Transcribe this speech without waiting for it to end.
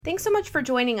Thanks so much for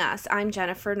joining us. I'm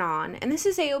Jennifer Nahn, and this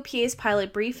is AOPA's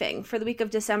pilot briefing for the week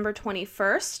of December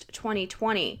 21st,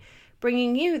 2020,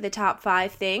 bringing you the top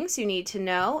 5 things you need to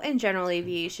know in general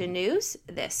aviation news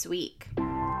this week.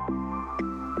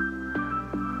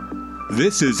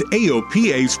 This is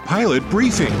AOPA's pilot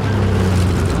briefing.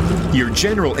 Your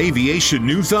general aviation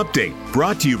news update,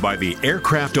 brought to you by the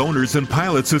Aircraft Owners and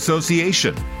Pilots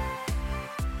Association.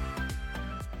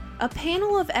 A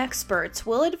panel of experts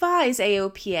will advise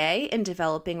AOPA in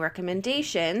developing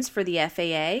recommendations for the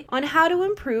FAA on how to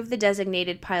improve the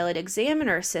designated pilot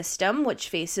examiner system, which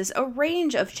faces a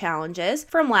range of challenges,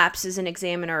 from lapses in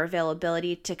examiner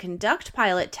availability to conduct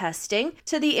pilot testing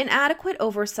to the inadequate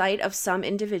oversight of some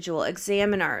individual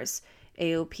examiners.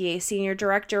 AOPA Senior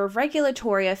Director of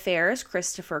Regulatory Affairs,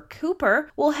 Christopher Cooper,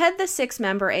 will head the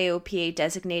 6-member AOPA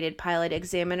Designated Pilot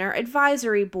Examiner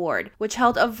Advisory Board, which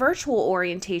held a virtual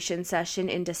orientation session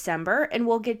in December and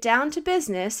will get down to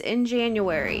business in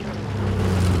January.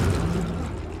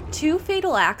 2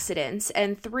 fatal accidents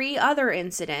and 3 other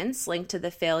incidents linked to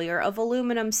the failure of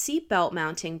aluminum seatbelt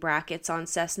mounting brackets on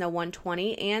Cessna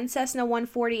 120 and Cessna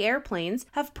 140 airplanes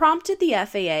have prompted the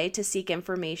FAA to seek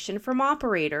information from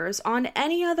operators on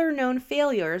any other known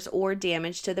failures or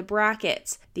damage to the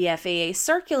brackets. The FAA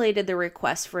circulated the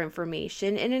request for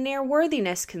information in an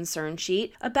airworthiness concern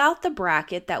sheet about the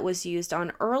bracket that was used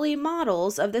on early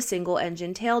models of the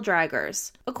single-engine tail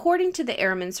draggers. According to the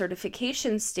Airman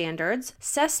Certification Standards,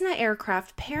 Cessna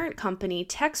Aircraft parent company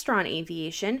Textron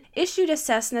Aviation issued a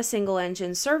Cessna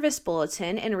single-engine service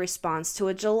bulletin in response to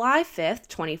a July 5,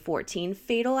 2014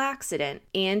 fatal accident.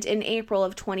 And in April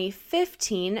of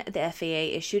 2015, the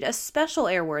FAA issued a special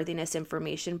airworthiness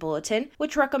information bulletin,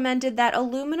 which recommended that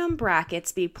aluminum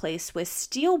brackets be placed with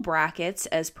steel brackets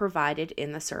as provided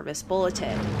in the service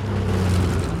bulletin.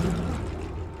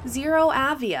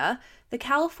 ZeroAvia, the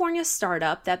California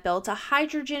startup that built a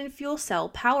hydrogen fuel cell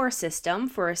power system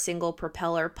for a single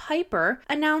propeller Piper,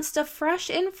 announced a fresh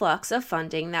influx of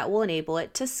funding that will enable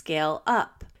it to scale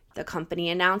up. The company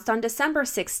announced on December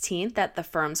 16th that the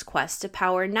firm's quest to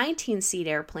power 19-seat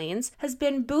airplanes has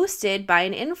been boosted by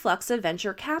an influx of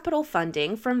venture capital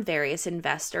funding from various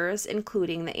investors,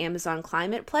 including the Amazon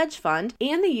Climate Pledge Fund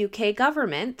and the UK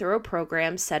government, through a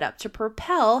program set up to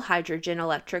propel hydrogen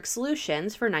electric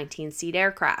solutions for 19-seat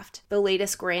aircraft. The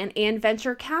latest grant and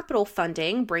venture capital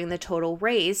funding bring the total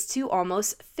raised to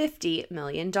almost $50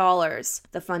 million.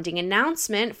 The funding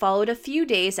announcement followed a few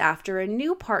days after a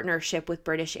new partnership with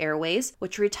British Airways,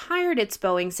 which retired its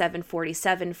Boeing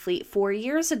 747 fleet 4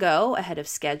 years ago ahead of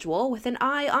schedule with an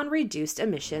eye on reduced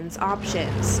emissions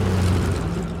options.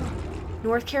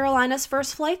 North Carolina's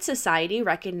First Flight Society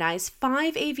recognized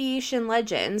 5 aviation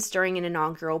legends during an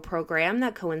inaugural program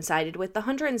that coincided with the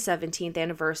 117th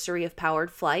anniversary of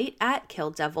powered flight at Kill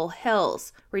Devil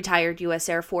Hills. Retired U.S.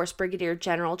 Air Force Brigadier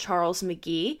General Charles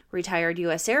McGee, retired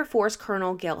U.S. Air Force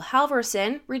Colonel Gil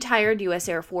Halverson, retired U.S.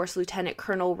 Air Force Lieutenant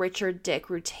Colonel Richard Dick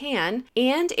Rutan,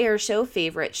 and airshow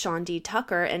favorite Sean D.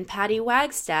 Tucker and Patty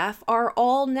Wagstaff are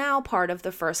all now part of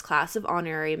the first class of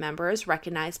honorary members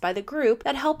recognized by the group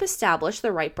that helped establish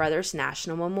the Wright Brothers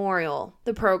National Memorial.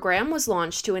 The program was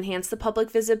launched to enhance the public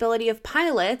visibility of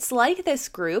pilots like this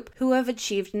group who have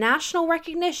achieved national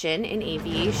recognition in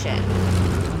aviation.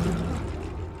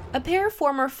 A pair of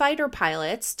former fighter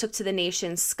pilots took to the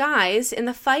nation's skies in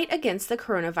the fight against the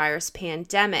coronavirus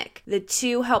pandemic. The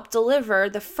two helped deliver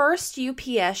the first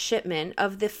UPS shipment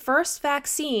of the first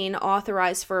vaccine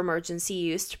authorized for emergency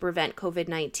use to prevent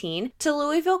COVID-19 to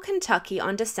Louisville, Kentucky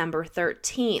on December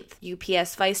 13th.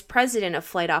 UPS Vice President of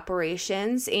Flight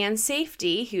Operations and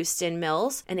Safety, Houston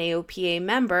Mills, an AOPA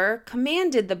member,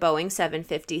 commanded the Boeing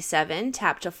 757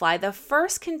 tapped to fly the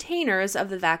first containers of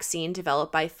the vaccine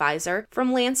developed by Pfizer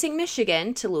from Lansing,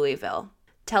 Michigan to Louisville.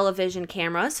 Television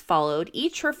cameras followed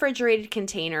each refrigerated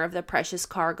container of the precious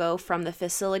cargo from the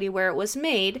facility where it was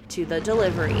made to the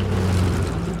delivery.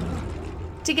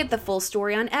 To get the full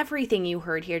story on everything you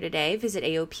heard here today, visit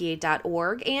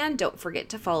AOPA.org and don't forget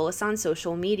to follow us on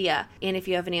social media. And if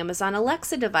you have an Amazon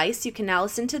Alexa device, you can now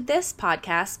listen to this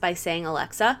podcast by saying,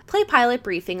 "Alexa, play Pilot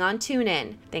Briefing on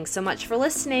TuneIn." Thanks so much for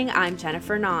listening. I'm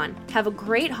Jennifer Nahn. Have a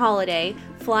great holiday,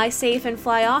 fly safe and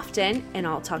fly often, and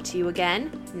I'll talk to you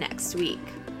again next week.